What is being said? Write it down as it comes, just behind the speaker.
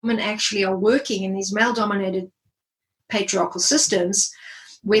women actually are working in these male-dominated patriarchal systems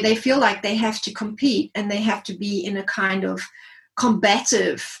where they feel like they have to compete and they have to be in a kind of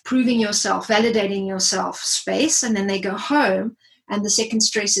combative, proving yourself, validating yourself space, and then they go home, and the second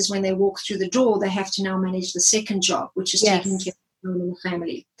stress is when they walk through the door, they have to now manage the second job, which is taking care of the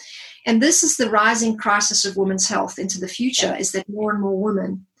family. And this is the rising crisis of women's health into the future, is that more and more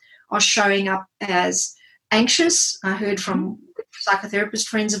women are showing up as anxious. I heard from psychotherapist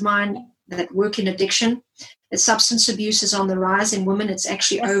friends of mine that work in addiction, that substance abuse is on the rise in women. It's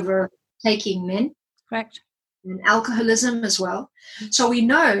actually overtaking men. Correct. And alcoholism as well. So we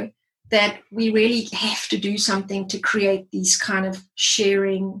know that we really have to do something to create these kind of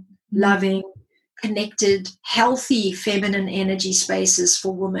sharing, loving, connected, healthy feminine energy spaces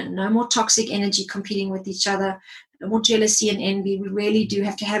for women. No more toxic energy competing with each other, no more jealousy and envy. We really do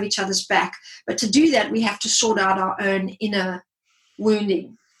have to have each other's back. But to do that, we have to sort out our own inner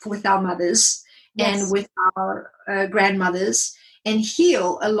wounding with our mothers and with our grandmothers, and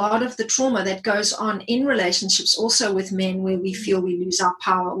heal a lot of the trauma that goes on in relationships, also with men, where we feel we lose our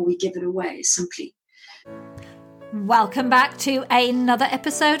power or we give it away simply. Welcome back to another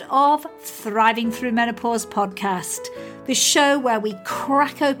episode of Thriving Through Menopause podcast, the show where we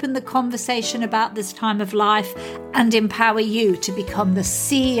crack open the conversation about this time of life and empower you to become the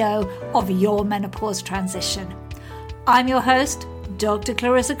CEO of your menopause transition. I'm your host, Dr.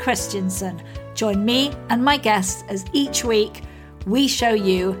 Clarissa Christensen. Join me and my guests as each week we show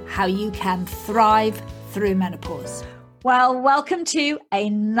you how you can thrive through menopause. Well, welcome to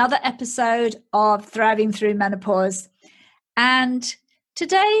another episode of Thriving Through Menopause. And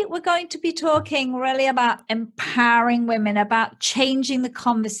today we're going to be talking really about empowering women, about changing the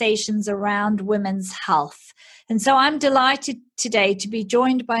conversations around women's health. And so I'm delighted today to be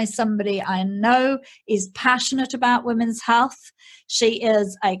joined by somebody I know is passionate about women's health. She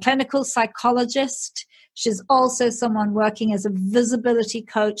is a clinical psychologist. She's also someone working as a visibility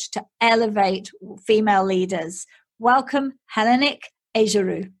coach to elevate female leaders. Welcome, Hellenic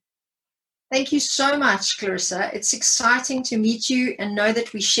Ageroux. Thank you so much, Clarissa. It's exciting to meet you and know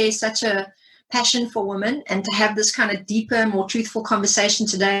that we share such a passion for women, and to have this kind of deeper, more truthful conversation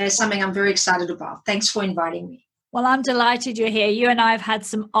today is something I'm very excited about. Thanks for inviting me. Well, I'm delighted you're here. You and I have had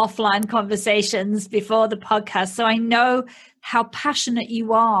some offline conversations before the podcast, so I know how passionate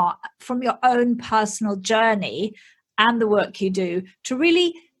you are from your own personal journey and the work you do to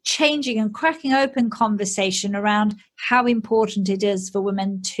really changing and cracking open conversation around how important it is for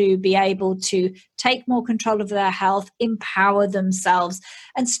women to be able to take more control of their health, empower themselves,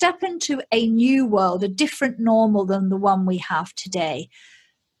 and step into a new world, a different normal than the one we have today.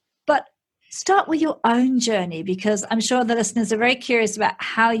 But start with your own journey, because I'm sure the listeners are very curious about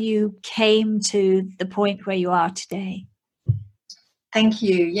how you came to the point where you are today. Thank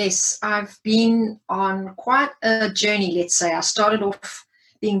you. Yes, I've been on quite a journey, let's say. I started off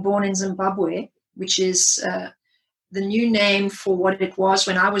being born in Zimbabwe, which is the new name for what it was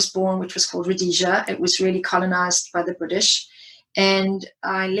when I was born, which was called Rhodesia. It was really colonized by the British. And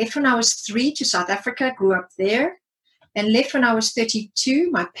I left when I was 3 to South Africa, grew up there, and left when I was 32.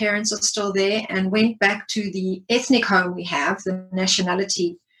 My parents are still there, and went back to the ethnic home we have. The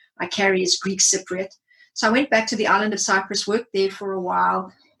nationality I carry is Greek Cypriot. So I went back to the island of Cyprus, worked there for a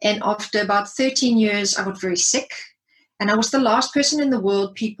while, and after about 13 years, I got very sick. And I was the last person in the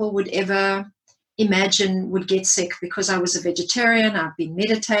world people would ever imagine would get sick, because I was a vegetarian. I've been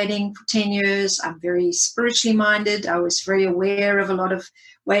meditating for 10 years. I'm very spiritually minded. I was very aware of a lot of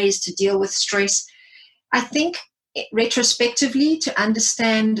ways to deal with stress. I think retrospectively, to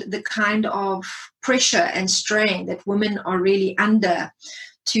understand the kind of pressure and strain that women are really under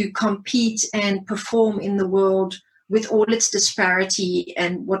to compete and perform in the world with all its disparity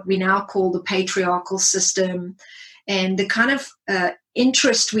and what we now call the patriarchal system, and the kind of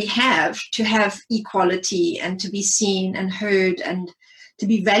interest we have to have equality and to be seen and heard and to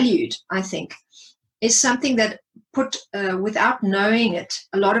be valued, I think, is something that put, without knowing it,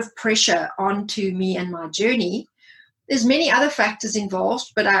 a lot of pressure onto me and my journey. There's many other factors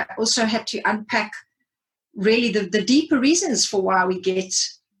involved, but I also had to unpack really the deeper reasons for why we get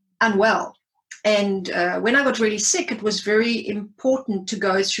unwell. And when I got really sick, it was very important to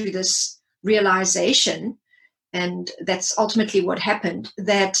go through this realization, and that's ultimately what happened,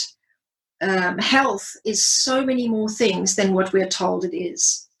 that health is so many more things than what we're told it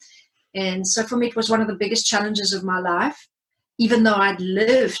is. And so for me, it was one of the biggest challenges of my life. Even though I'd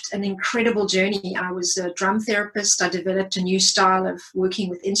lived an incredible journey, I was a drum therapist. I developed a new style of working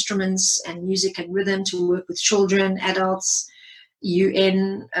with instruments and music and rhythm to work with children, adults,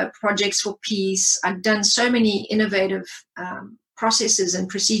 UN projects for peace. I'd done so many innovative processes and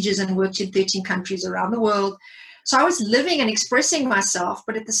procedures and worked in 13 countries around the world. So I was living and expressing myself,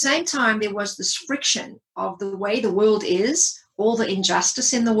 but at the same time, there was this friction of the way the world is, all the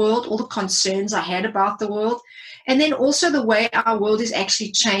injustice in the world, all the concerns I had about the world, and then also the way our world is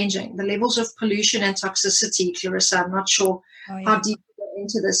actually changing, the levels of pollution and toxicity. Clarissa, I'm not sure how deep you go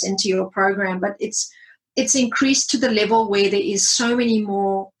into this, into your program, but it's increased to the level where there is so many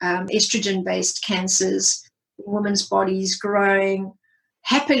more estrogen-based cancers in women's bodies growing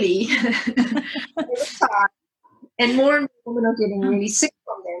happily over time. And more women are getting really sick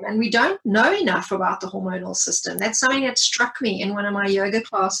from them. And we don't know enough about the hormonal system. That's something that struck me in one of my yoga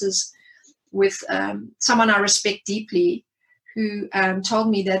classes with someone I respect deeply, who told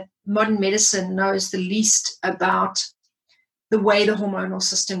me that modern medicine knows the least about the way the hormonal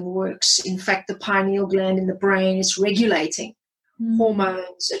system works. In fact, the pineal gland in the brain is regulating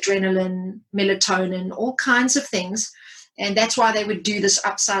hormones, adrenaline, melatonin, all kinds of things. And that's why they would do this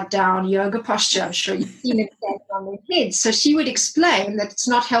upside down yoga posture. I'm sure you've seen it on their heads. So she would explain that it's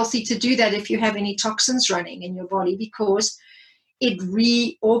not healthy to do that if you have any toxins running in your body, because it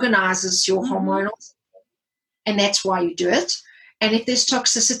reorganizes your hormonal system. And that's why you do it. And if there's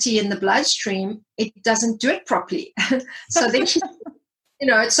toxicity in the bloodstream, it doesn't do it properly. So then,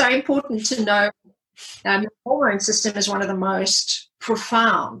 it's so important to know the hormone system is one of the most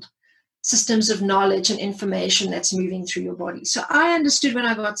profound systems of knowledge and information that's moving through your body. So I understood when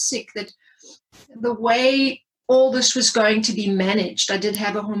I got sick that the way all this was going to be managed, I did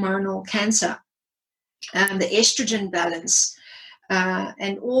have a hormonal cancer, the estrogen balance,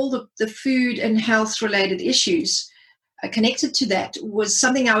 and all the food and health related issues connected to that was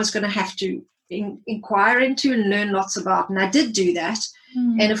something I was going to have to inquire into and learn lots about. And I did do that.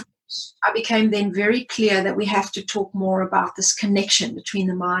 And of course, I became then very clear that we have to talk more about this connection between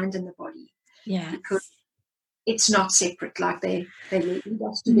the mind and the body. Yeah. Because it's not separate like they lead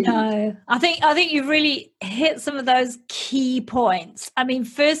us to believe. No, I think you've really hit some of those key points. I mean,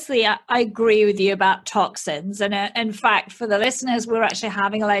 firstly, I agree with you about toxins. And in fact, for the listeners, we're actually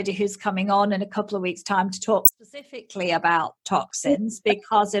having a lady who's coming on in a couple of weeks' time to talk specifically about toxins,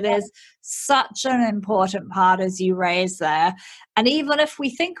 because it is such an important part, as you raise there. And even if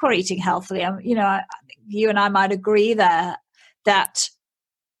we think we're eating healthily, I think you and I might agree there that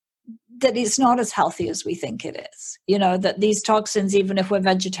it's not as healthy as we think it is. That these toxins, even if we're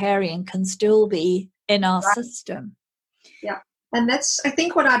vegetarian, can still be in our system. Yeah. And that's, I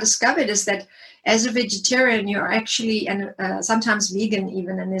think what I discovered is that as a vegetarian, you're actually, and sometimes vegan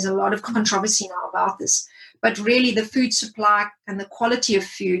even, and there's a lot of controversy now about this, but really the food supply and the quality of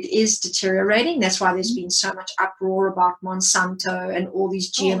food is deteriorating. That's why there's been so much uproar about Monsanto and all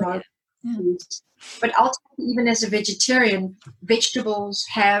these GMO foods. But ultimately, even as a vegetarian, vegetables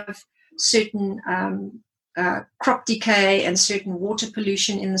have certain crop decay and certain water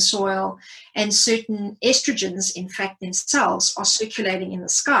pollution in the soil, and certain estrogens, in fact, themselves are circulating in the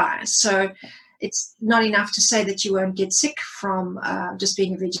sky. So it's not enough to say that you won't get sick from just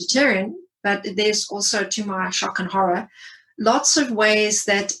being a vegetarian, but there's also, to my shock and horror, lots of ways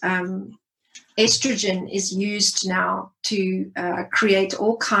that estrogen is used now to create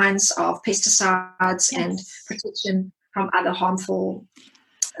all kinds of pesticides and protection from other harmful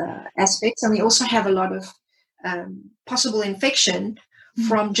aspects. And we also have a lot of possible infection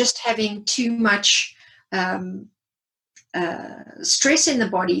from just having too much stress in the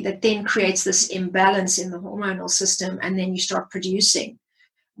body, that then creates this imbalance in the hormonal system, and then you start producing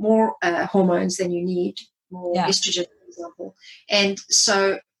more hormones than you need, more estrogen, for example. And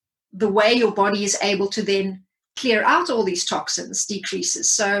so the way your body is able to then clear out all these toxins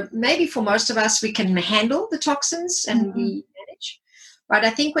decreases. So maybe for most of us, we can handle the toxins and we manage. But I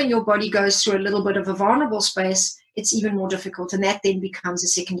think when your body goes through a little bit of a vulnerable space, it's even more difficult, and that then becomes a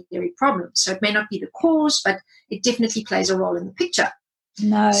secondary problem. So it may not be the cause, but it definitely plays a role in the picture.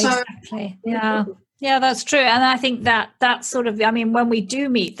 No, exactly. Yeah. Yeah, that's true. And I think that's sort of, I mean, when we do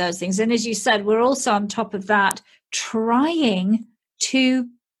meet those things, and as you said, we're also on top of that, trying to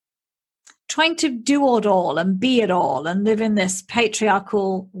do it all and be it all and live in this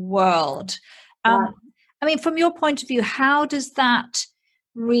patriarchal world. I mean, from your point of view, how does that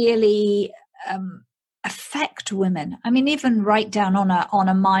really affect women? I mean, even right down on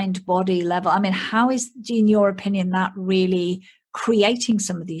a mind-body level. I mean, how is, in your opinion, that really creating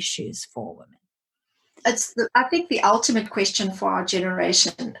some of these issues for women? I think the ultimate question for our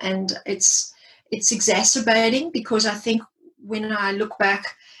generation, and it's exacerbating, because I think when I look back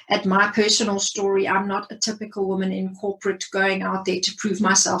at my personal story, I'm not a typical woman in corporate going out there to prove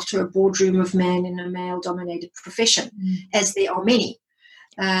myself to a boardroom of men in a male-dominated profession, as there are many.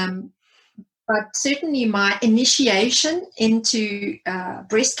 But But certainly my initiation into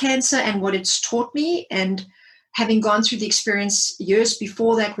breast cancer and what it's taught me, and having gone through the experience years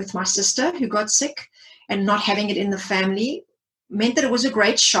before that with my sister who got sick and not having it in the family, meant that it was a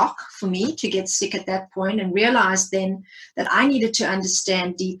great shock for me to get sick at that point, and realized then that I needed to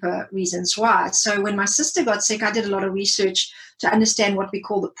understand deeper reasons why. So when my sister got sick, I did a lot of research to understand what we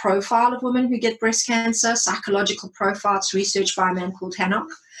call the profile of women who get breast cancer, psychological profiles, research by a man called Hannock.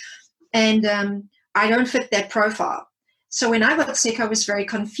 And I don't fit that profile. So when I got sick, I was very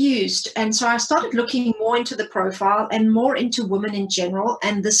confused. And so I started looking more into the profile and more into women in general.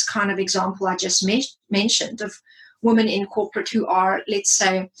 And this kind of example I just mentioned of women in corporate who are, let's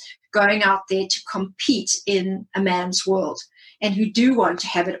say, going out there to compete in a man's world and who do want to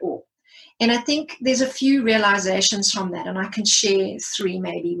have it all. And I think there's a few realizations from that, and I can share 3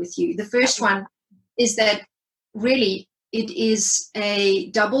 maybe with you. The first one is that really it is a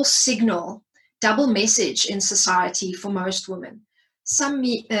double signal, double message in society for most women. Some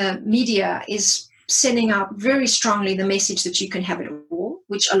media is sending out very strongly the message that you can have it all,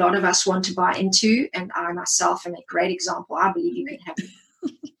 which a lot of us want to buy into, and I myself am a great example. I believe you can have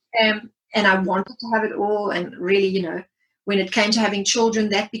it. And I wanted to have it all, and really, when it came to having children,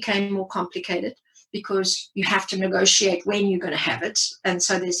 that became more complicated because you have to negotiate when you're going to have it. And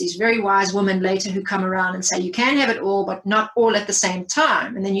so there's these very wise women later who come around and say, you can have it all, but not all at the same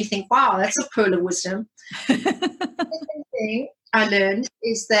time. And then you think, wow, that's a pearl of wisdom. The second thing I learned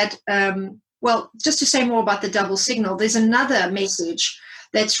is that, just to say more about the double signal, there's another message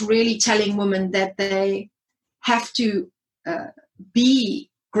that's really telling women that they have to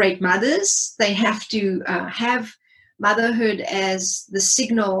be great mothers. They have to have motherhood as the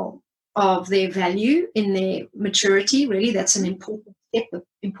signal of their value in their maturity. Really, that's an important step, an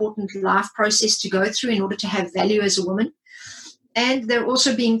important life process to go through in order to have value as a woman. And they're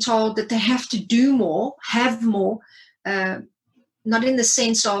also being told that they have to do more, have more, not in the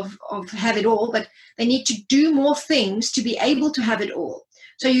sense of have it all, but they need to do more things to be able to have it all.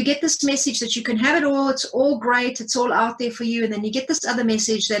 So you get this message that you can have it all, it's all great, it's all out there for you. And then you get this other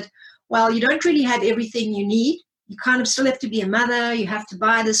message that, well, you don't really have everything you need. You kind of still have to be a mother. You have to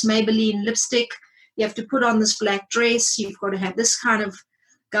buy this Maybelline lipstick. You have to put on this black dress. You've got to have this kind of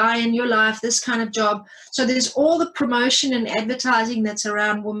guy in your life, this kind of job. So there's all the promotion and advertising that's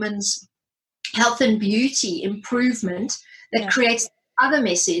around women's health and beauty improvement that creates other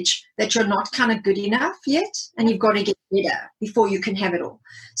message that you're not kind of good enough yet, and you've got to get better before you can have it all.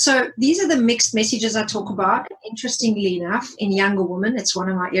 So these are the mixed messages I talk about. Interestingly enough, in younger women, it's one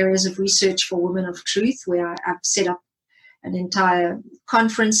of my areas of research for Women of Truth, where I've set up an entire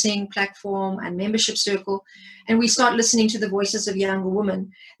conferencing platform and membership circle, and we start listening to the voices of younger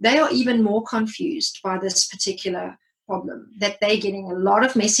women. They are even more confused by this particular problem, that they're getting a lot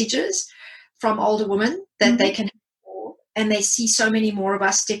of messages from older women that they can, and they see so many more of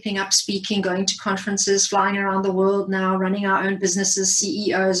us stepping up, speaking, going to conferences, flying around the world now, running our own businesses,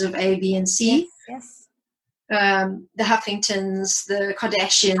 CEOs of A, B, and C. Yes. The Huffingtons, the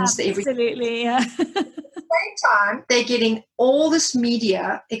Kardashians, the everything. Absolutely, yeah. At the same time, they're getting all this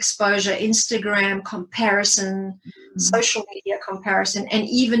media exposure, Instagram comparison, social media comparison, and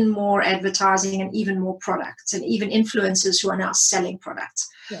even more advertising and even more products, and even influencers who are now selling products.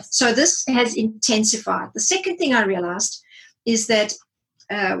 Yes. So this has intensified. The second thing I realized is that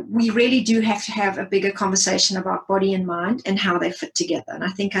we really do have to have a bigger conversation about body and mind and how they fit together. And I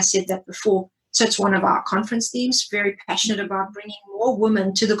think I said that before. So it's one of our conference themes, very passionate about bringing more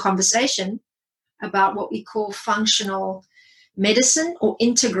women to the conversation about what we call functional medicine or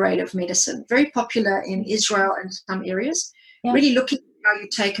integrative medicine, very popular in Israel and some areas, really looking at how you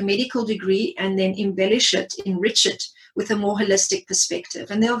take a medical degree and then embellish it, enrich it with a more holistic perspective.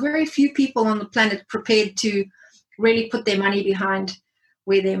 And there are very few people on the planet prepared to really put their money behind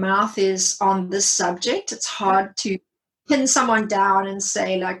where their mouth is on this subject. It's hard to pin someone down and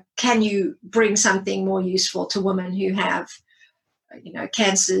say, like, can you bring something more useful to women who have,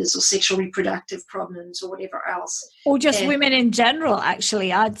 cancers or sexual reproductive problems or whatever else. Or just women in general,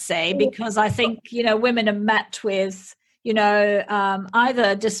 actually, I'd say, because I think, women are met with,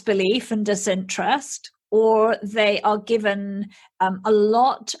 either disbelief and disinterest, or they are given a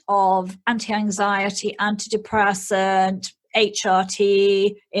lot of anti-anxiety, antidepressant,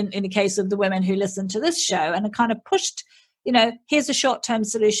 HRT, in the case of the women who listen to this show, and are kind of pushed, here's a short-term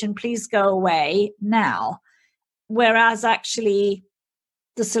solution, please go away now. Whereas actually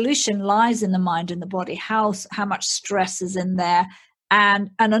the solution lies in the mind and the body, how much stress is in there.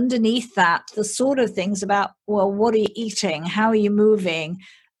 And underneath that, the sort of things about, well, what are you eating? How are you moving?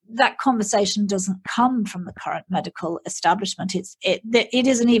 that conversation doesn't come from the current medical establishment. It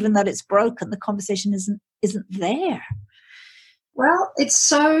isn't even that it's broken. The conversation isn't there. Well, it's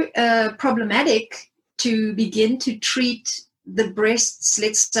so problematic to begin to treat the breasts,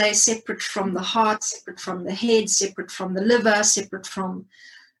 let's say, separate from the heart, separate from the head, separate from the liver, separate from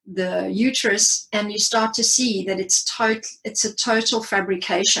the uterus, and you start to see that it's a total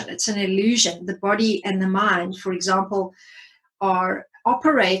fabrication. It's an illusion. The body and the mind, for example, are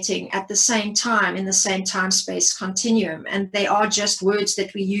operating at the same time in the same time-space continuum, and they are just words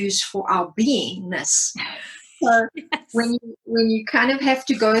that we use for our beingness. So yes. when you kind of have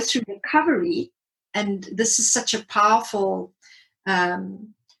to go through recovery, and this is such a powerful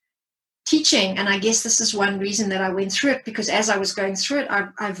teaching, and I guess this is one reason that I went through it, because as I was going through it,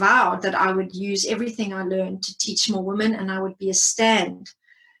 I vowed that I would use everything I learned to teach more women, and I would be a stand.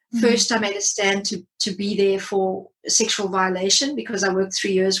 Mm-hmm. First, I made a stand to be there for sexual violation, because I worked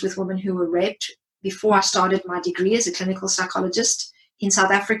 3 years with women who were raped before I started my degree as a clinical psychologist. In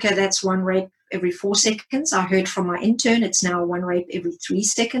South Africa, that's one rape every 4 seconds. I heard from my intern, it's now one rape every 3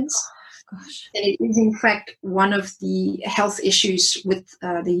 seconds. Gosh. And it is, in fact, one of the health issues with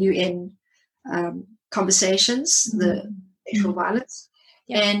the UN conversations, the sexual violence.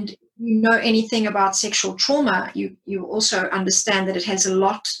 Yeah. And you know anything about sexual trauma, you also understand that it has a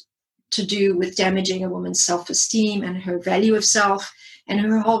lot to do with damaging a woman's self-esteem and her value of self, and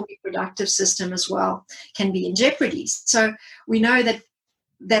her whole reproductive system as well can be in jeopardy. So we know that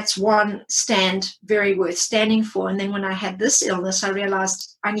that's one stand very worth standing for. And then when I had this illness, I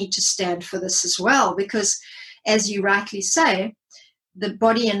realized I need to stand for this as well, because as you rightly say, the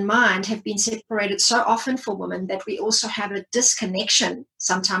body and mind have been separated so often for women that we also have a disconnection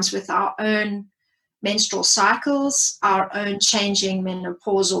sometimes with our own menstrual cycles, our own changing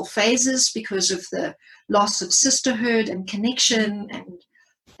menopausal phases because of the loss of sisterhood and connection, and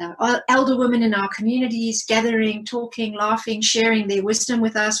elder women in our communities gathering, talking, laughing, sharing their wisdom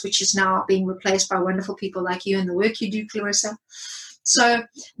with us, which is now being replaced by wonderful people like you and the work you do, Clarissa. So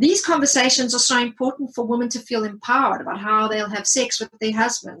these conversations are so important for women to feel empowered about how they'll have sex with their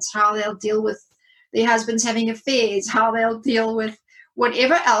husbands, how they'll deal with their husbands having affairs, how they'll deal with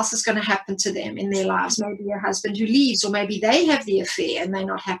whatever else is going to happen to them in their lives. Maybe a husband who leaves, or maybe they have the affair and they're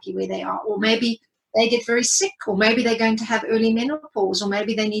not happy where they are, or maybe they get very sick, or maybe they're going to have early menopause, or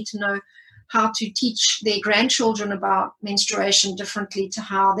maybe they need to know how to teach their grandchildren about menstruation differently to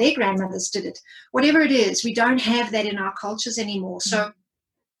how their grandmothers did it. Whatever it is, we don't have that in our cultures anymore. So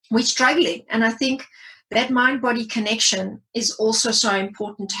we're struggling. And I think that mind-body connection is also so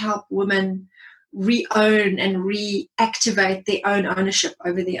important to help women re-own and reactivate their own ownership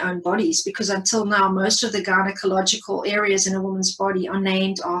over their own bodies, because until now, most of the gynecological areas in a woman's body are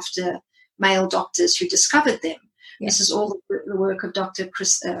named after male doctors who discovered them. Yes. This is all the work of Dr.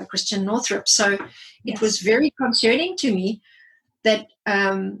 Christian Northrup. So it was very concerning to me that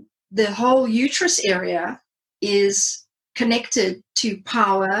the whole uterus area is connected to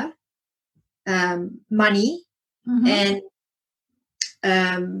power, money, and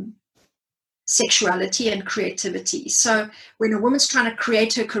sexuality and creativity. So when a woman's trying to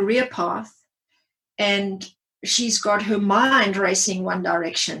create her career path and she's got her mind racing one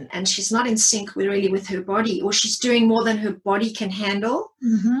direction and she's not in sync really with her body, or she's doing more than her body can handle.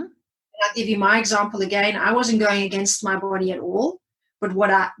 And I'll give you my example again. I wasn't going against my body at all, but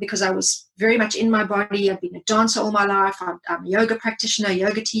because I was very much in my body. I've been a dancer all my life. I'm a yoga practitioner,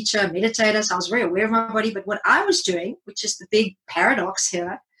 yoga teacher, meditator. So I was very aware of my body. But what I was doing, which is the big paradox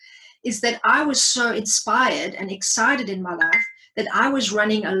here, is that I was so inspired and excited in my life that I was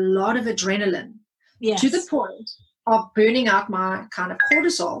running a lot of adrenaline. Yes. To the point of burning out my kind of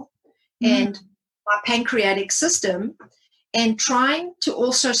cortisol and my pancreatic system, and trying to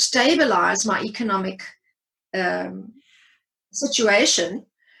also stabilize my economic situation,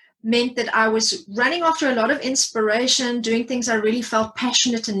 meant that I was running after a lot of inspiration, doing things I really felt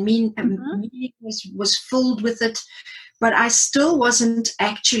passionate and meaning was filled with it, but I still wasn't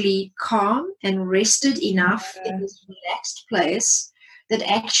actually calm and rested enough in this relaxed place that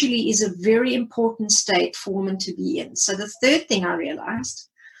actually is a very important state for women to be in. So the third thing I realized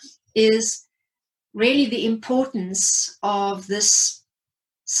is really the importance of this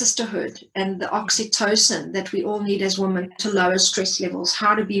sisterhood and the oxytocin that we all need as women to lower stress levels,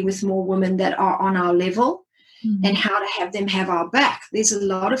 how to be with more women that are on our level, and how to have them have our back. There's a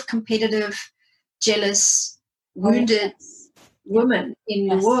lot of competitive, jealous, wounded women in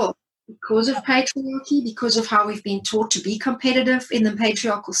the world. Because of patriarchy, because of how we've been taught to be competitive in the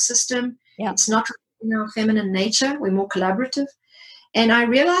patriarchal system. It's not in our feminine nature. We're more collaborative. And I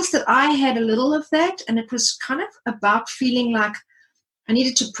realized that I had a little of that, and it was kind of about feeling like I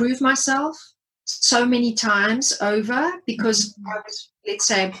needed to prove myself so many times over because I was, let's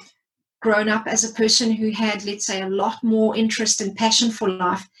say, grown up as a person who had, let's say, a lot more interest and passion for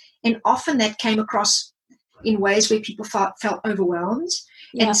life. And often that came across in ways where people felt overwhelmed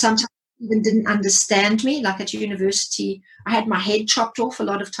and sometimes even didn't understand me. Like at university, I had my head chopped off a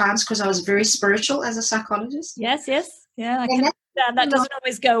lot of times because I was very spiritual as a psychologist. Yes. Yeah, that doesn't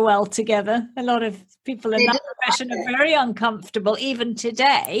always go well together. A lot of people in that profession are very uncomfortable. Even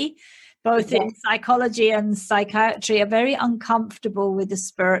today, both in psychology and psychiatry, are very uncomfortable with the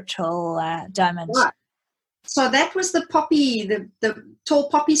spiritual dimension. Right. So that was the poppy, the tall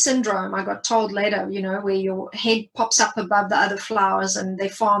poppy syndrome, I got told later, where your head pops up above the other flowers and they're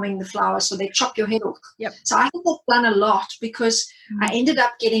farming the flowers, so they chop your head off. Yep. So I had that done a lot because I ended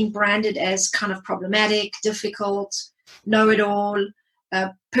up getting branded as kind of problematic, difficult, know-it-all.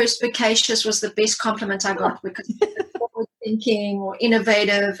 Perspicacious was the best compliment I got because forward thinking or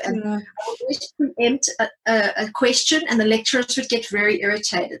innovative, and I would always preempt a question, and the lecturers would get very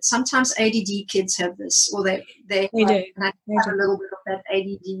irritated. Sometimes ADD kids have this, or they do. And I have a little bit of that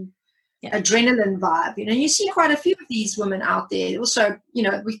ADD adrenaline vibe. You see quite a few of these women out there. Also,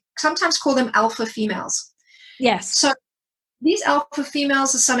 we sometimes call them alpha females. Yes. So these alpha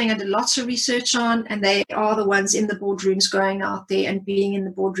females are something I did lots of research on, and they are the ones in the boardrooms going out there and being in the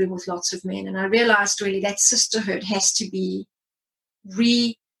boardroom with lots of men. And I realized really that sisterhood has to be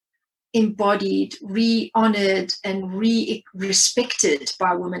re-embodied, re-honored, and re-respected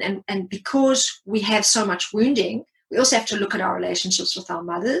by women. And because we have so much wounding, we also have to look at our relationships with our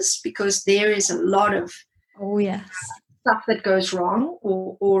mothers, because there is a lot of stuff that goes wrong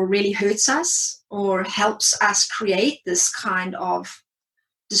or really hurts us or helps us create this kind of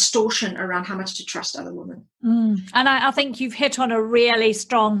distortion around how much to trust other women. And I think you've hit on a really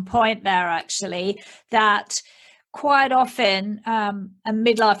strong point there, actually, that quite often, and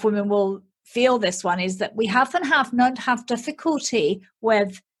midlife women will feel this one, is that we often have difficulty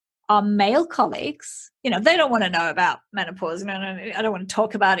with our male colleagues. They don't want to know about menopause. No, I don't want to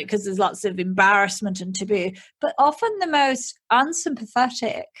talk about it because there's lots of embarrassment and taboo. But often the most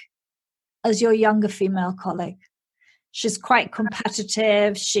unsympathetic is your younger female colleague. She's quite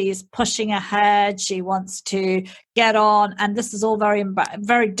competitive. She's pushing ahead. She wants to get on. And this is all very,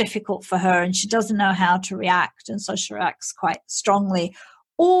 very difficult for her. And she doesn't know how to react. And so she reacts quite strongly.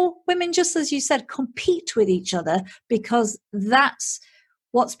 Or women, just as you said, compete with each other because that's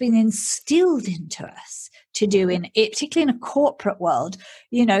what's been instilled into us to do particularly in a corporate world.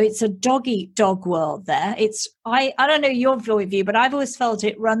 It's a dog-eat-dog world there. I don't know your view, but I've always felt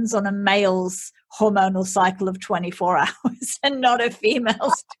it runs on a male's hormonal cycle of 24 hours and not a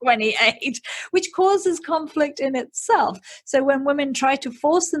female's 28, which causes conflict in itself. So when women try to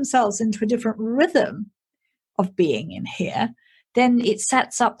force themselves into a different rhythm of being in here, then it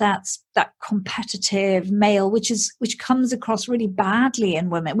sets up that competitive male, which comes across really badly in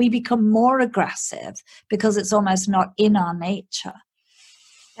women. We become more aggressive because it's almost not in our nature.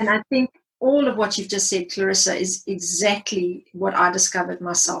 And I think all of what you've just said, Clarissa, is exactly what I discovered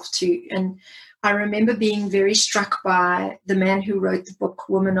myself too. And I remember being very struck by the man who wrote the book,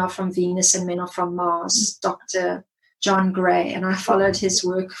 Women Are From Venus and Men Are From Mars, Dr. John Gray. And I followed his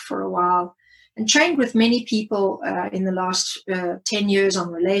work for a while and trained with many people in the last 10 years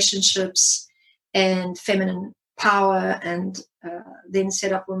on relationships and feminine power, and then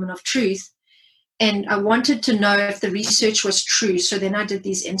set up Women of Truth. And I wanted to know if the research was true. So then I did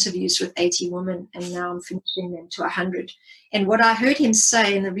these interviews with 80 women, and now I'm finishing them to 100. And what I heard him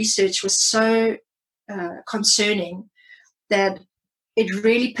say in the research was so concerning that it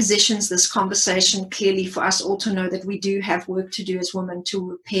really positions this conversation clearly for us all to know that we do have work to do as women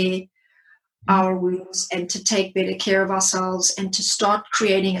to repair our wounds and to take better care of ourselves and to start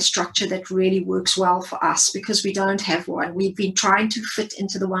creating a structure that really works well for us, because we don't have one. We've been trying to fit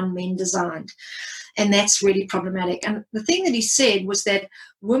into the one men designed, and that's really problematic. And the thing that he said was that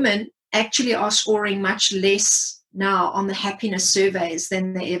women actually are scoring much less now on the happiness surveys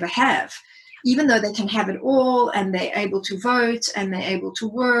than they ever have, even though they can have it all and they're able to vote and they're able to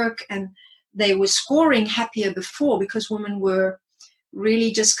work, and they were scoring happier before because women were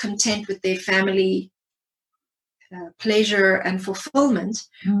really just content with their family pleasure and fulfillment,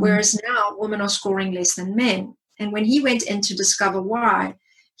 whereas now women are scoring less than men. And when he went in to discover why,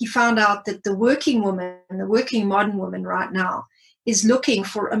 he found out that the working woman, the working modern woman right now, is looking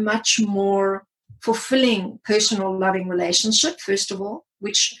for a much more fulfilling, personal, loving relationship, first of all,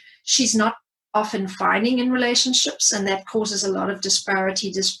 which she's not often finding in relationships, and that causes a lot of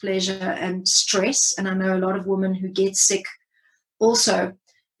disparity, displeasure, and stress. And I know a lot of women who get sick also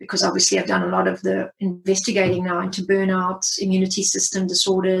because obviously I've done a lot of the investigating now into burnout, immunity system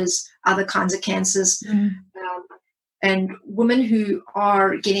disorders, other kinds of cancers. And women who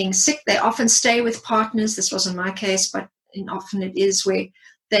are getting sick, they often stay with partners. This wasn't my case, but often it is, where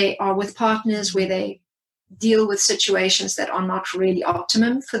they are with partners where they deal with situations that are not really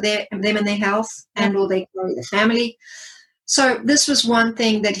optimum for them and their health, and or they carry the family. So this was one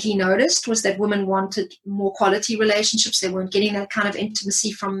thing that he noticed, was that women wanted more quality relationships. They weren't getting that kind of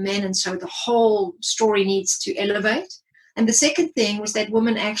intimacy from men, and so the whole story needs to elevate. And the second thing was that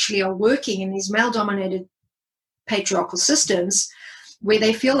women actually are working in these male-dominated patriarchal systems where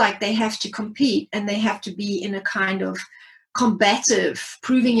they feel like they have to compete and they have to be in a kind of combative,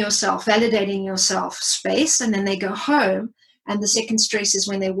 proving yourself, validating yourself space, and then they go home, and the second stress is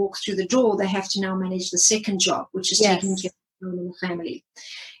when they walk through the door, they have to now manage the second job, which is taking care of the family.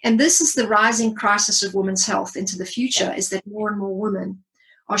 And this is the rising crisis of women's health into the future, is that more and more women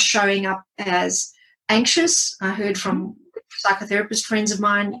are showing up as anxious. I heard from psychotherapist friends of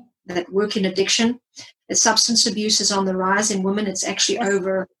mine that work in addiction that substance abuse is on the rise in women. It's actually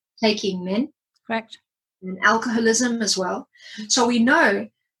overtaking men. Correct. And alcoholism as well. So we know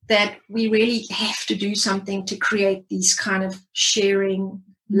that we really have to do something to create these kind of sharing,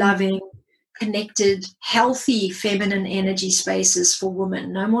 loving, connected, healthy feminine energy spaces for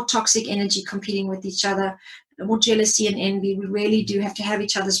women. No more toxic energy competing with each other, no more jealousy and envy. We really do have to have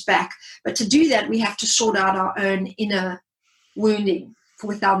each other's back. But to do that, we have to sort out our own inner wounding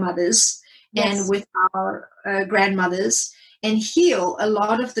with our mothers and with our grandmothers, and heal a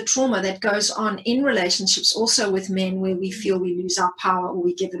lot of the trauma that goes on in relationships, also with men, where we feel we lose our power or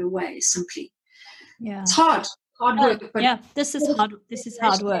we give it away simply. Yeah. It's hard work. But this is hard. This is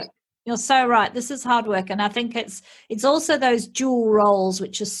hard work. You're so right. This is hard work. And I think it's also those dual roles,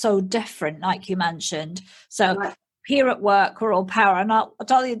 which are so different, like you mentioned. So here at work, we're all power. And I'll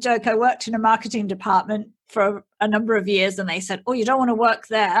tell you a joke. I worked in a marketing department for a number of years, and they said, oh, you don't want to work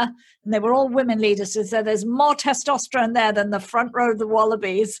there. And they were all women leaders. So said, there's more testosterone there than the front row of the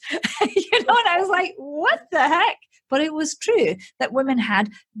Wallabies. And I was like, what the heck? But it was true that women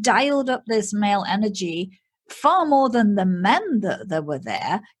had dialed up this male energy far more than the men that were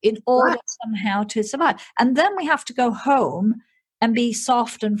there in order somehow to survive. And then we have to go home and be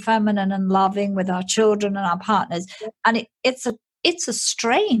soft and feminine and loving with our children and our partners. And it's a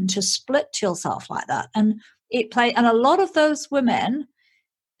strain to split yourself like that. And and a lot of those women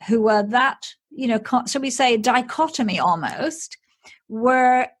who were that, shall we say, dichotomy almost,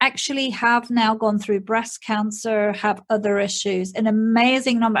 have now gone through breast cancer, have other issues, an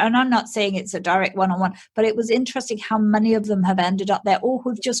amazing number. And I'm not saying it's a direct one-on-one, but it was interesting how many of them have ended up there, or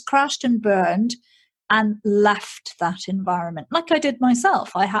who've just crashed and burned and left that environment. Like I did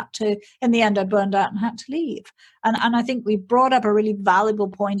myself. I had to, in the end, I burned out and had to leave. And I think we brought up a really valuable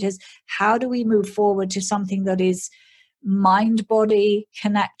point, is how do we move forward to something that is mind, body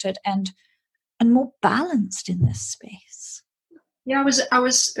connected and more balanced in this space? Yeah, I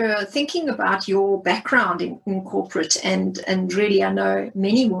was thinking about your background in corporate, and really I know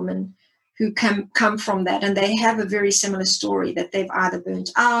many women who come from that, and they have a very similar story, that they've either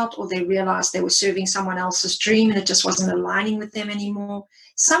burnt out or they realized they were serving someone else's dream and it just wasn't aligning with them anymore.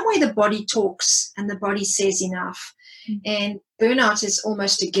 Somewhere the body talks and the body says enough. And burnout is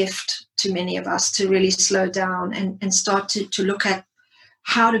almost a gift to many of us, to really slow down and start to look at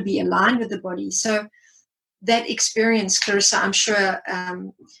how to be aligned with the body. So that experience, Clarissa, I'm sure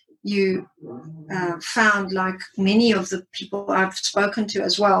you found, like many of the people I've spoken to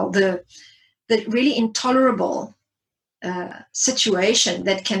as well, the really intolerable situation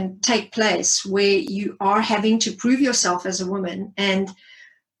that can take place where you are having to prove yourself as a woman, and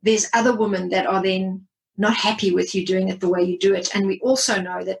there's other women that are then not happy with you doing it the way you do it. And we also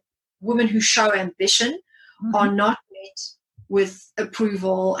know that women who show ambition are not met with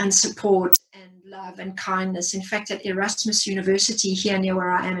approval and support and love and kindness. In fact, at Erasmus University here near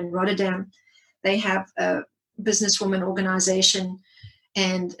where I am in Rotterdam, they have a businesswoman organization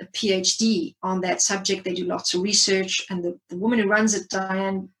and a PhD on that subject. They do lots of research, and the woman who runs it,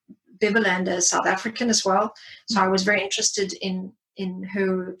 Diane Beverlander, is South African as well. So I was very interested in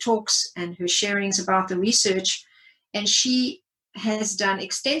her talks and her sharings about the research, and she has done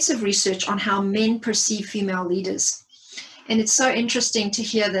extensive research on how men perceive female leaders. And it's so interesting to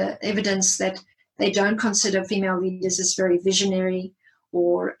hear the evidence that they don't consider female leaders as very visionary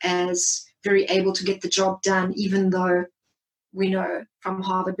or as very able to get the job done, even though we know from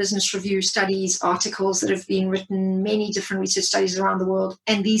Harvard Business Review studies, articles that have been written, many different research studies around the world,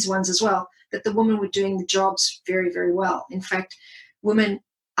 and these ones as well, that the women were doing the jobs very, very well. In fact, women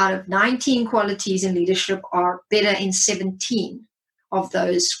out of 19 qualities in leadership are better in 17 of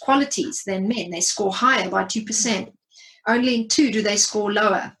those qualities than men. They score higher by 2%. Only in 2 do they score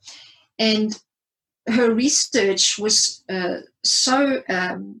lower. And her research was so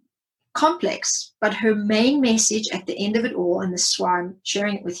complex, but her main message at the end of it all, and this is why I'm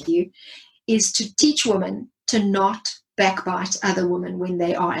sharing it with you, is to teach women to not backbite other women when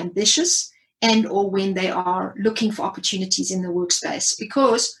they are ambitious and or when they are looking for opportunities in the workspace,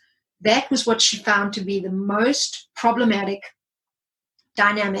 because that was what she found to be the most problematic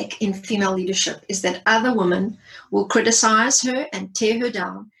dynamic in female leadership, is that other women will criticize her and tear her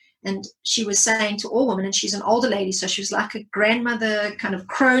down. And she was saying to all women, and she's an older lady, so she was like a grandmother kind of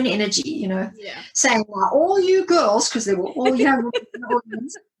crone energy, saying, now all you girls, because they were all young women in the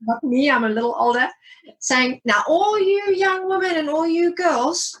audience, not me, I'm a little older, saying, now all you young women and all you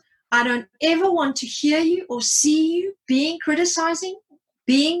girls, I don't ever want to hear you or see you being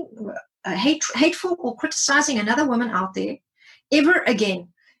hateful or criticizing another woman out there ever again.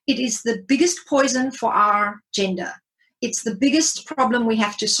 It is the biggest poison for our gender. It's the biggest problem we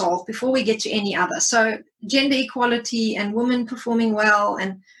have to solve before we get to any other. So gender equality and women performing well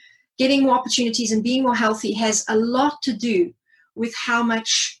and getting more opportunities and being more healthy has a lot to do with how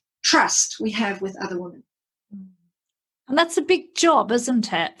much trust we have with other women. And that's a big job,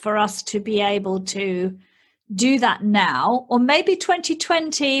 isn't it, for us to be able to do that now, or maybe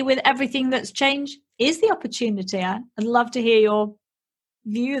 2020 with everything that's changed is the opportunity. I'd love to hear your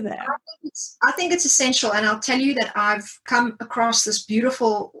view there. I think it's essential, and I'll tell you that I've come across this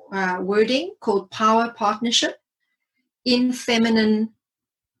beautiful wording called power partnership in feminine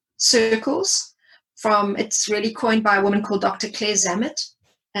circles. It's really coined by a woman called Dr. Claire Zammit,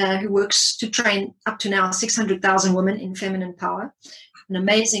 who works to train up to now 600,000 women in feminine power, an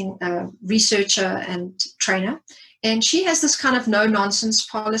amazing researcher and trainer. And she has this kind of no-nonsense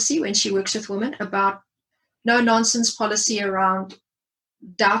policy when she works with women, about no-nonsense policy around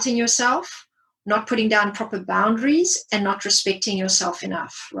doubting yourself, not putting down proper boundaries, and not respecting yourself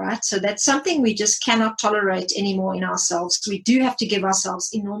enough, right? So that's something we just cannot tolerate anymore in ourselves. We do have to give ourselves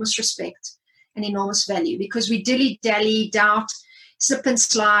enormous respect and enormous value, because we dilly-dally, doubt, slip and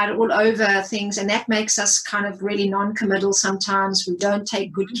slide all over things, and that makes us kind of really non-committal sometimes. We don't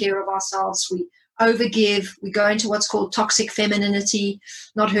take good care of ourselves. We overgive. We go into what's called toxic femininity,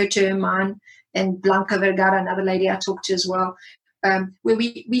 not her term, mine, and Blanca Vergara, another lady I talked to as well, where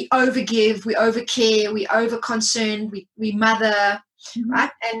we overgive, we overcare, we overconcern, we mother, right?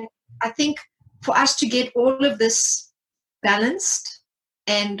 And I think for us to get all of this balanced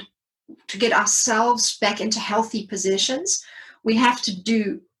and to get ourselves back into healthy positions, we have to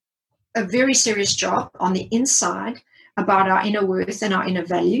do a very serious job on the inside about our inner worth and our inner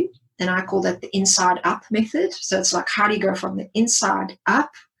value. And I call that the inside up method. So it's like, how do you go from the inside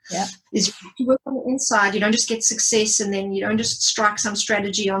up? Yeah. Is you work on the inside. You don't just get success and then you don't just strike some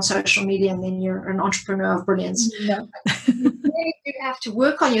strategy on social media and then you're an entrepreneur of brilliance. No. You really do have to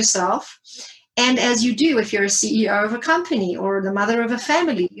work on yourself. And as you do, if you're a CEO of a company or the mother of a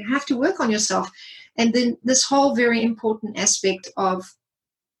family, you have to work on yourself. And then this whole very important aspect of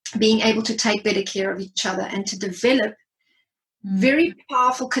being able to take better care of each other and to develop very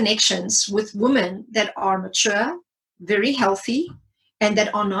powerful connections with women that are mature, very healthy, and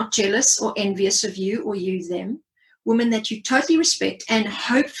that are not jealous or envious of you or you them, women that you totally respect. And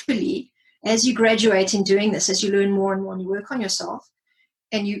hopefully, as you graduate in doing this, as you learn more and more and you work on yourself,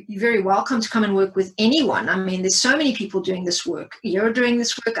 and you're very welcome to come and work with anyone. I mean, there's so many people doing this work. You're doing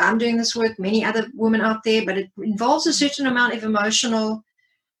this work, I'm doing this work, many other women out there, but it involves a certain amount of emotional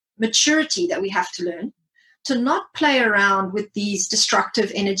maturity that we have to learn to not play around with these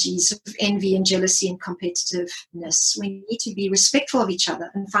destructive energies of envy and jealousy and competitiveness. We need to be respectful of each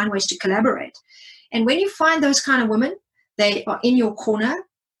other and find ways to collaborate. And when you find those kind of women, they are in your corner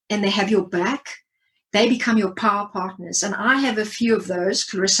and they have your back, they become your power partners. And I have a few of those,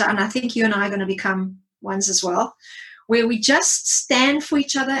 Clarissa, and I think you and I are going to become ones as well, where we just stand for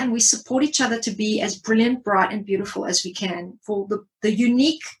each other and we support each other to be as brilliant, bright, and beautiful as we can for the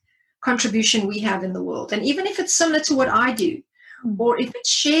unique contribution we have in the world. And even if it's similar to what I do, or if it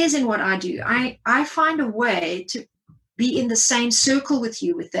shares in what I do, I find a way to be in the same circle with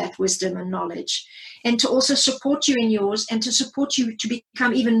you with that wisdom and knowledge, and to also support you in yours and to support you to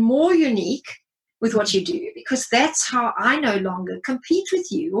become even more unique with what you do, because that's how I no longer compete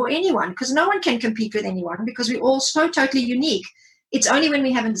with you or anyone, because no one can compete with anyone because we're all so totally unique. It's only when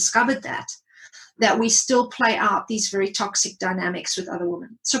we haven't discovered that we still play out these very toxic dynamics with other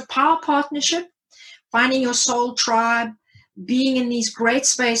women. So power partnership, finding your soul tribe, being in these great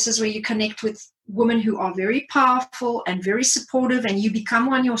spaces where you connect with women who are very powerful and very supportive and you become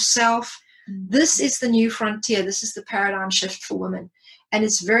one yourself. This is the new frontier. This is the paradigm shift for women. And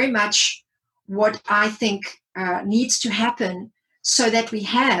it's very much what I think needs to happen so that we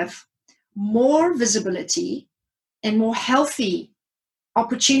have more visibility and more healthy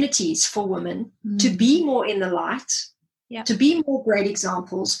opportunities for women to be more in the light, to be more great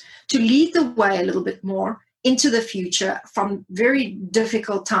examples, to lead the way a little bit more into the future from very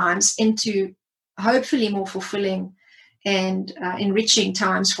difficult times into hopefully more fulfilling and enriching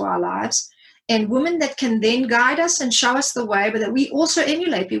times for our lives. And women that can then guide us and show us the way, but that we also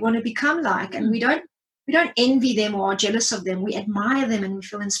emulate, we want to become like, and we don't envy them or are jealous of them. We admire them and we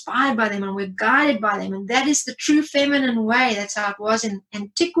feel inspired by them and we're guided by them. And that is the true feminine way. That's how it was in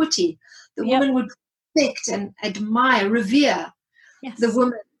antiquity. The woman would respect and admire, revere the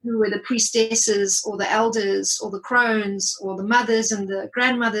women who were the priestesses or the elders or the crones or the mothers and the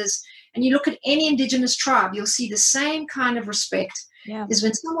grandmothers. And you look at any indigenous tribe, you'll see the same kind of respect. Is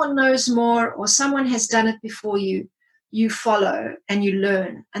when someone knows more or someone has done it before you, you follow and you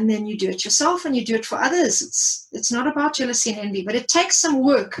learn, and then you do it yourself and you do it for others. It's not about jealousy and envy, but it takes some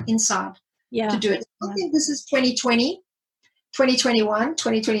work inside to do it. I think this is 2020, 2021,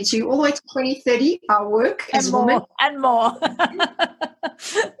 2022, all the way to 2030, our work and as more, women. And more.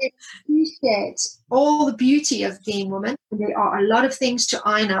 Appreciate all the beauty of being women. There are a lot of things to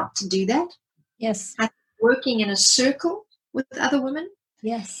iron out to do that. Yes. I think working in a circle with other women.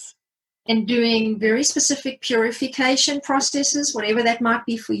 Yes. And doing very specific purification processes, whatever that might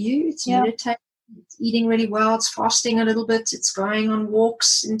be for you. It's meditating, it's eating really well, it's fasting a little bit, it's going on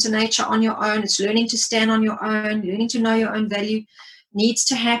walks into nature on your own, it's learning to stand on your own, learning to know your own value needs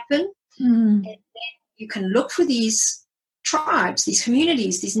to happen. And then you can look for these tribes, these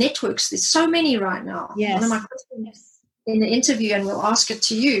communities, these networks. There's so many right now. Yes. One of my questions in the interview, and we'll ask it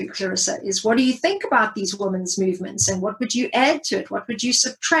to you, Clarissa, is what do you think about these women's movements and what would you add to it? What would you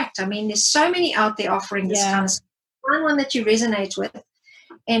subtract? I mean, there's so many out there offering this kind of stuff. Find one that you resonate with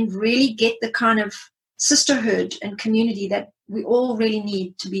and really get the kind of sisterhood and community that we all really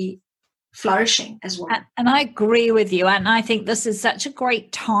need to be flourishing as well. And I agree with you. And I think this is such a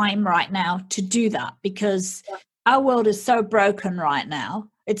great time right now to do that because our world is so broken right now.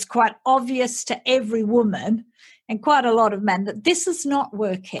 It's quite obvious to every woman and quite a lot of men that this is not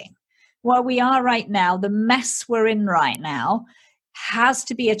working. Where we are right now, the mess we're in right now has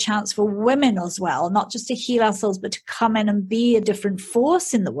to be a chance for women as well, not just to heal ourselves, but to come in and be a different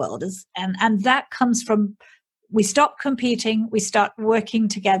force in the world. And that comes from we stop competing, we start working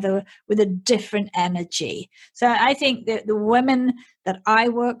together with a different energy. So I think that the women that I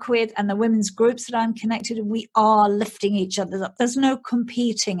work with and the women's groups that I'm connected to, we are lifting each other up. There's no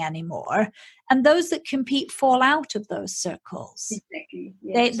competing anymore. And those that compete fall out of those circles. Exactly.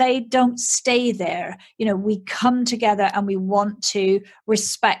 Yes. They don't stay there. You know, we come together and we want to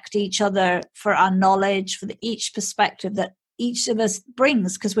respect each other for our knowledge, for each perspective that each of us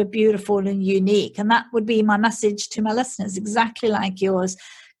brings, because we're beautiful and unique. And that would be my message to my listeners, exactly like yours.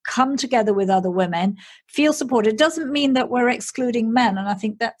 Come together with other women, feel supported. It doesn't mean that we're excluding men. And I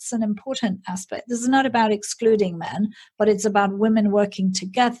think that's an important aspect. This is not about excluding men, but it's about women working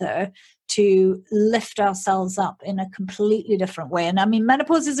together to lift ourselves up in a completely different way. And I mean,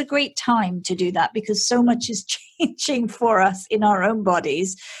 menopause is a great time to do that because so much is changing for us in our own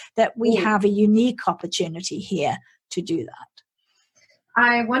bodies that we have a unique opportunity here to do that.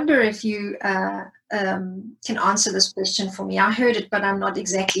 I wonder if you can answer this question for me. I heard it, but I'm not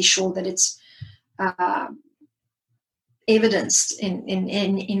exactly sure that it's evidenced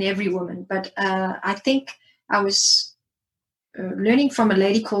in every woman. But I think I was learning from a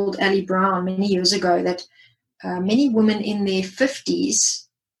lady called Ali Brown many years ago that many women in their 50s,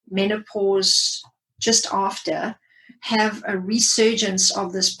 menopause just after, have a resurgence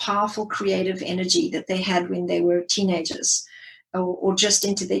of this powerful creative energy that they had when they were teenagers or just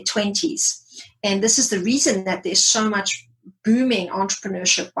into their 20s. And this is the reason that there's so much booming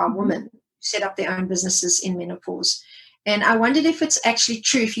entrepreneurship by women who set up their own businesses in menopause. And I wondered if it's actually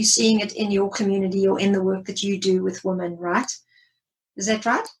true, if you're seeing it in your community or in the work that you do with women, right? Is that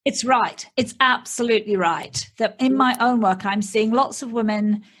right? It's right. It's absolutely right. That in my own work, I'm seeing lots of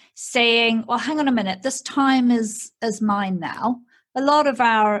women saying, well, hang on a minute, this time is mine now.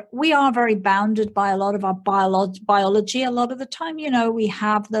 We are very bounded by a lot of our biology. A lot of the time, you know, we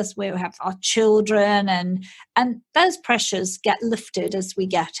have our children and those pressures get lifted as we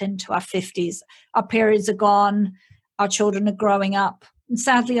get into our 50s. Our periods are gone. Our children are growing up. And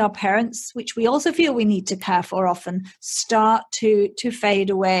sadly, our parents, which we also feel we need to care for often, start to fade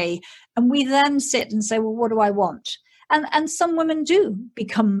away. And we then sit and say, well, what do I want? And some women do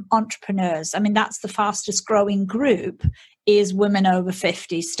become entrepreneurs. I mean, that's the fastest growing group is women over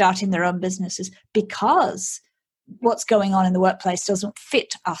 50 starting their own businesses because what's going on in the workplace doesn't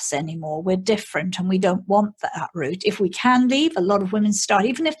fit us anymore. We're different and we don't want that route. If we can leave, a lot of women start,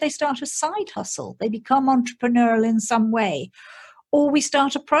 even if they start a side hustle, they become entrepreneurial in some way. Or we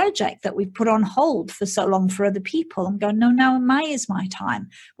start a project that we've put on hold for so long for other people and go, no, now is my time.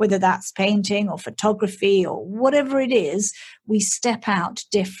 Whether that's painting or photography or whatever it is, we step out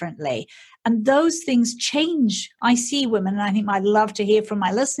differently. And those things change. I see women, and I think I'd love to hear from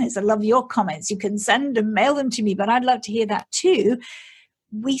my listeners. I love your comments. You can send and mail them to me, but I'd love to hear that too.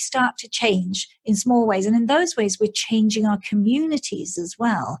 We start to change in small ways. And in those ways, we're changing our communities as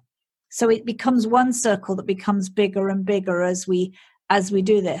well. So it becomes one circle that becomes bigger and bigger as we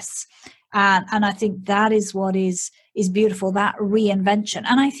do this. And I think that is what is beautiful, that reinvention.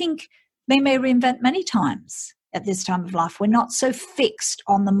 And I think they may reinvent many times at this time of life. We're not so fixed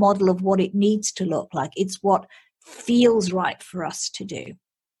on the model of what it needs to look like. It's what feels right for us to do.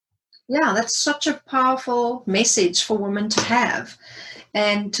 Yeah, that's such a powerful message for women to have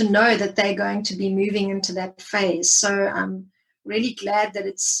and to know that they're going to be moving into that phase. So I'm really glad that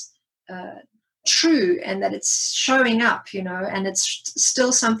it's true and that it's showing up, and it's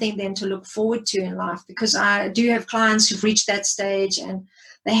still something then to look forward to in life, because I do have clients who've reached that stage and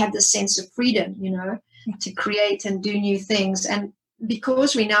they have this sense of freedom, to create and do new things. And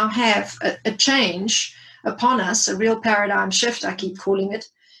because we now have a change upon us, a real paradigm shift, I keep calling it,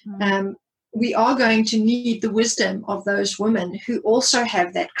 we are going to need the wisdom of those women who also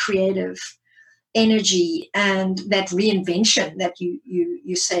have that creative energy and that reinvention that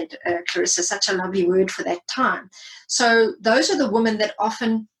you said, Clarissa, such a lovely word for that time. So those are the women that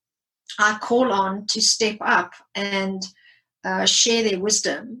often I call on to step up and share their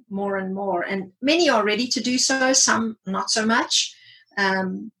wisdom more and more. And many are ready to do so, some not so much.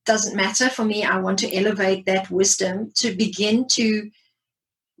 Doesn't matter for me. I want to elevate that wisdom to begin to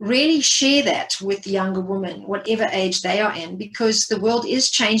really share that with younger women, whatever age they are in, because the world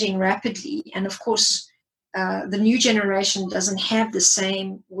is changing rapidly. And of course, the new generation doesn't have the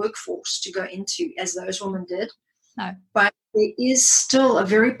same workforce to go into as those women did. No. But there is still a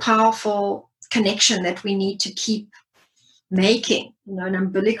very powerful connection that we need to keep making, an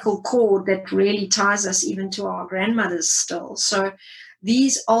umbilical cord that really ties us even to our grandmothers still. So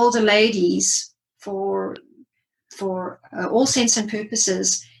these older ladies, for all sense and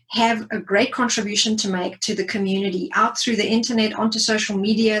purposes, have a great contribution to make to the community out through the internet, onto social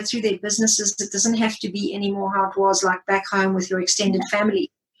media, through their businesses. It doesn't have to be anymore how it was like back home with your extended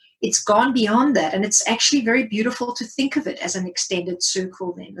family. It's gone beyond that, and it's actually very beautiful to think of it as an extended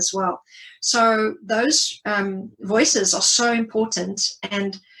circle then as well. So those voices are so important,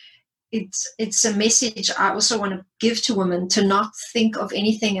 and it's a message I also want to give to women, to not think of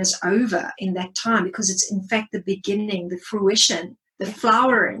anything as over in that time, because it's in fact the beginning, the fruition, the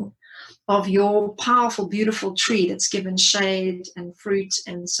flowering of your powerful, beautiful tree that's given shade and fruit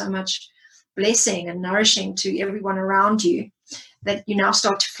and so much blessing and nourishing to everyone around you, that you now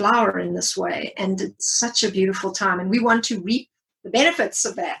start to flower in this way. And it's such a beautiful time, and we want to reap the benefits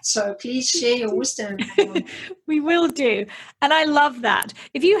of that. So please share your wisdom. We will do. And I love that.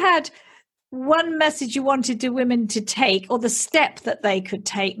 If you had one message you wanted the women to take, or the step that they could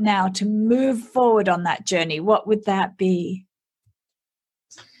take now to move forward on that journey, what would that be?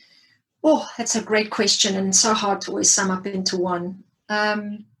 Oh, that's a great question, and so hard to always sum up into one.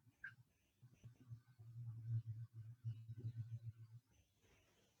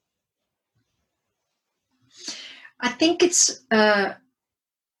 I think it's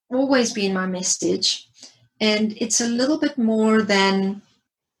always been my message, and it's a little bit more than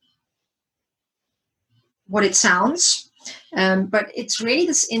what it sounds, but it's really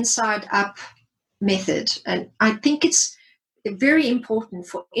this inside up method. And I think it's very important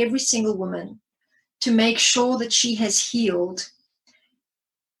for every single woman to make sure that she has healed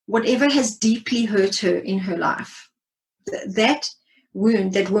whatever has deeply hurt her in her life. That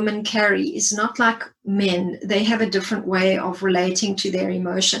wound that women carry is not like men. They have a different way of relating to their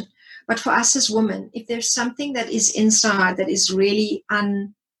emotion. But for us as women, if there's something that is inside that is really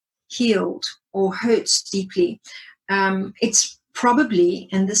unhealed or hurts deeply, it's probably,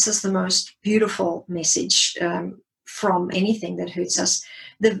 and this is the most beautiful message from anything that hurts us,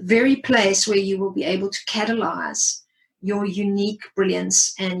 the very place where you will be able to catalyze your unique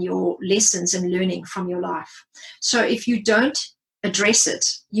brilliance and your lessons and learning from your life. So if you don't address it,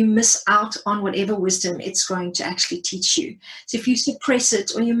 you miss out on whatever wisdom it's going to actually teach you. So if you suppress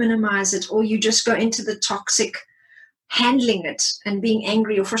it, or you minimize it, or you just go into the toxic handling it and being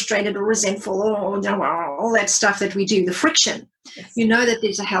angry or frustrated or resentful or all that stuff that we do, the friction, yes. You know that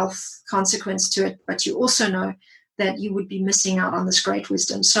there's a health consequence to it, but you also know that you would be missing out on this great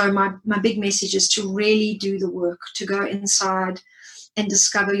wisdom. So my big message is to really do the work, to go inside and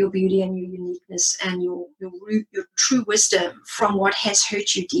discover your beauty and your uniqueness and your true wisdom from what has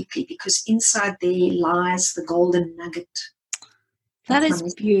hurt you deeply, because inside there lies the golden nugget. That is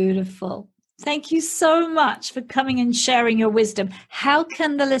beautiful. Thank you so much for coming and sharing your wisdom. How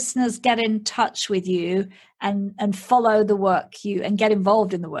can the listeners get in touch with you and follow the work and get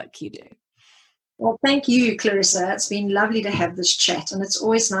involved in the work you do? Well, thank you, Clarissa. It's been lovely to have this chat, and it's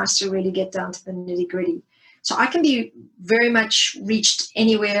always nice to really get down to the nitty-gritty. So I can be very much reached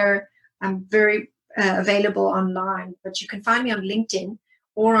anywhere. I'm very available online, but you can find me on LinkedIn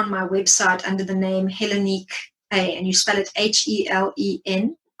or on my website under the name Helenique A, and you spell it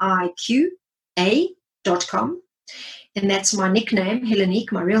HELENIQA.com. And that's my nickname,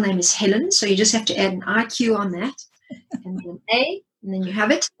 Helenique. My real name is Helen, so you just have to add an IQ on that, and then A, and then you have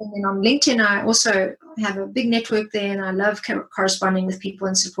it. And then on LinkedIn, I also have a big network there, and I love corresponding with people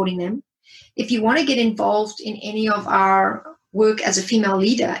and supporting them. If you want to get involved in any of our work as a female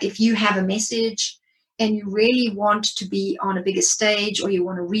leader, if you have a message and you really want to be on a bigger stage, or you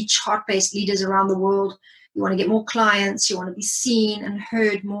want to reach heart-based leaders around the world, you want to get more clients, you want to be seen and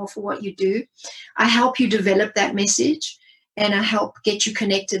heard more for what you do, I help you develop that message, and I help get you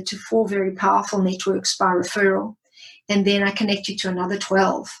connected to 4 very powerful networks by referral. And then I connect you to another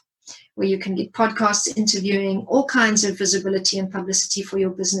 12 where you can get podcasts, interviewing, all kinds of visibility and publicity for your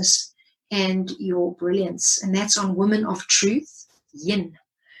business and your brilliance. And that's on Women of Truth, YIN.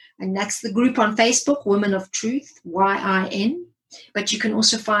 And that's the group on Facebook, Women of Truth, YIN. But you can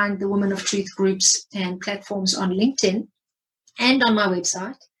also find the Women of Truth groups and platforms on LinkedIn and on my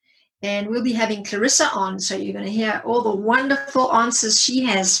website. And we'll be having Clarissa on, so you're going to hear all the wonderful answers she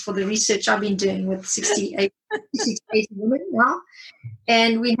has for the research I've been doing with 68 women now.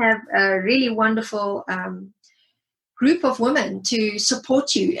 And we have a really wonderful group of women to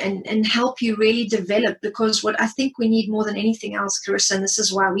support you and help you really develop, because what I think we need more than anything else, Clarissa, and this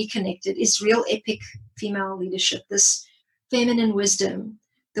is why we connected, is real epic female leadership, this feminine wisdom.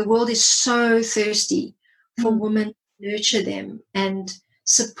 The world is so thirsty for women to nurture them and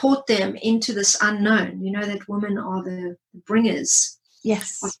support them into this unknown. You know that women are the bringers.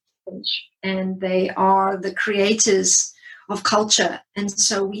 Yes. And they are the creators of culture. And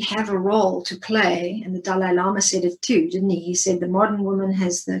so we have a role to play. And the Dalai Lama said it too, didn't he? He said the modern woman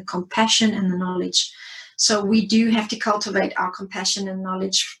has the compassion and the knowledge. So we do have to cultivate our compassion and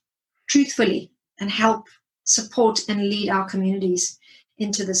knowledge truthfully and help support and lead our communities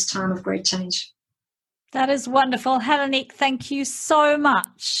into this time of great change. That is wonderful. Helenique, thank you so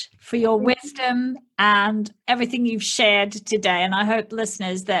much for your wisdom and everything you've shared today. And I hope,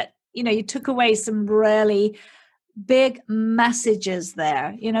 listeners, that, you took away some really big messages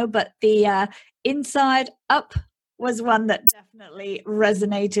there, but the inside up was one that definitely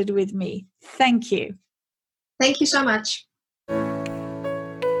resonated with me. Thank you. Thank you so much.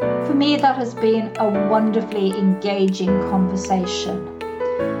 For me, that has been a wonderfully engaging conversation.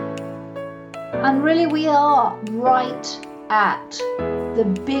 And really, we are right at the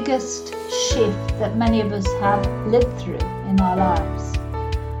biggest shift that many of us have lived through in our lives.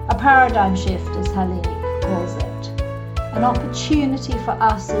 A paradigm shift, as Helenique calls it. An opportunity for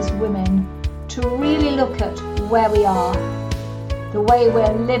us as women to really look at where we are, the way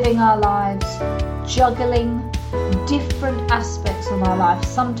we're living our lives, juggling different aspects of our life,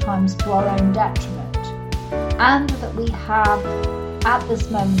 sometimes to our own detriment, and that we have, at this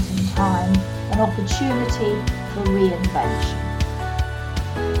moment in time, an opportunity for reinvention.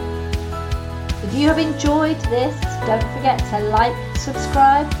 If you have enjoyed this, don't forget to like,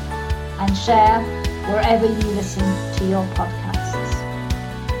 subscribe, and share wherever you listen to your podcasts.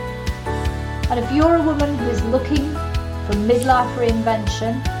 And if you're a woman who is looking for midlife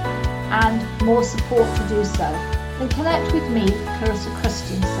reinvention and more support to do so, then connect with me, Clarissa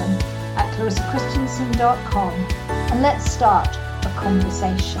Christensen, at clarissachristensen.com, and let's start a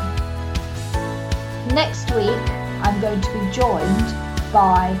conversation. Next week, I'm going to be joined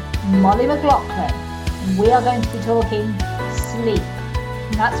by Molly McLaughlin, and we are going to be talking sleep.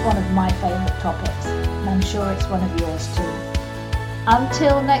 And that's one of my favourite topics, and I'm sure it's one of yours too.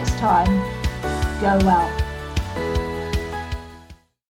 Until next time, go well.